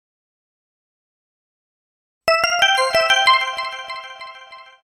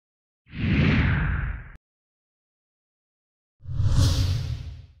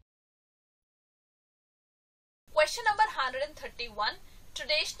Question number 131.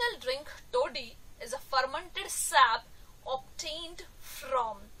 Traditional drink toddy is a fermented sap obtained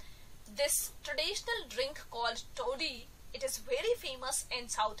from. This traditional drink called toddy, it is very famous in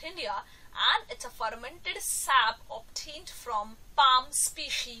South India, and it's a fermented sap obtained from palm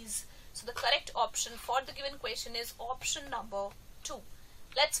species. So the correct option for the given question is option number 2.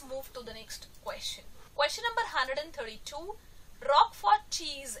 Let's move to the next question. Question number 132. Roquefort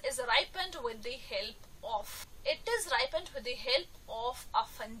cheese is ripened with the help of. It is ripened with the help of a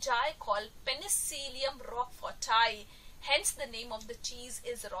fungi called Penicillium roqueforti. Hence the name of the cheese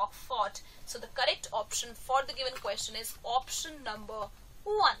is Roquefort. So the correct option for the given question is option number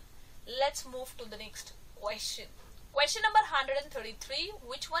 1. Let's move to the next question. Question number 133.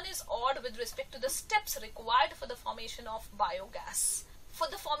 Which one is odd with respect to the steps required for the formation of biogas? For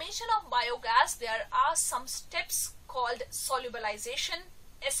the formation of biogas, there are some steps called solubilization,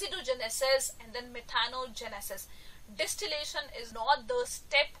 acidogenesis, and then methanogenesis. Distillation is not the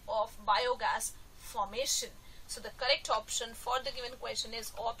step of biogas formation. So the correct option for the given question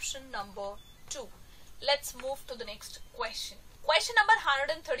is option number 2. Let's move to the next question. Question number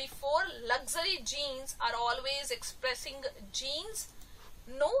 134. Luxury genes are always expressing genes.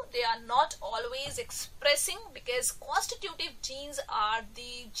 No, they are not always expressing, because constitutive genes are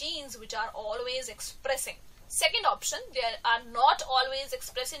the genes which are always expressing. Second option, they are not always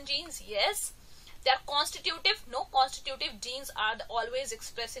expressing genes. Yes. They are constitutive. No, constitutive genes are the always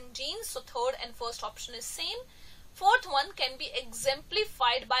expressing genes. So third and first option is same. Fourth one can be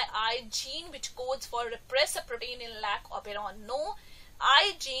exemplified by I gene, which codes for repressor protein in lac operon. No,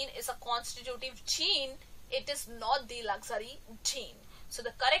 I gene is a constitutive gene. It is not the luxury gene. So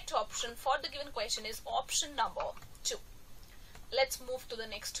the correct option for the given question is option number 2. Let's move to the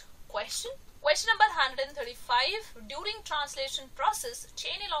next question. Question number 135. During translation process,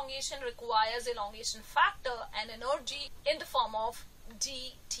 chain elongation requires elongation factor and energy in the form of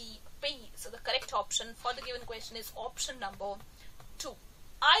GTP. So the correct option for the given question is option number 2.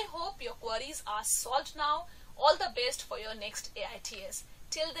 I hope your queries are solved now. All the best for your next AIATS.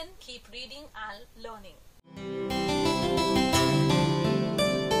 Till then, keep reading and learning.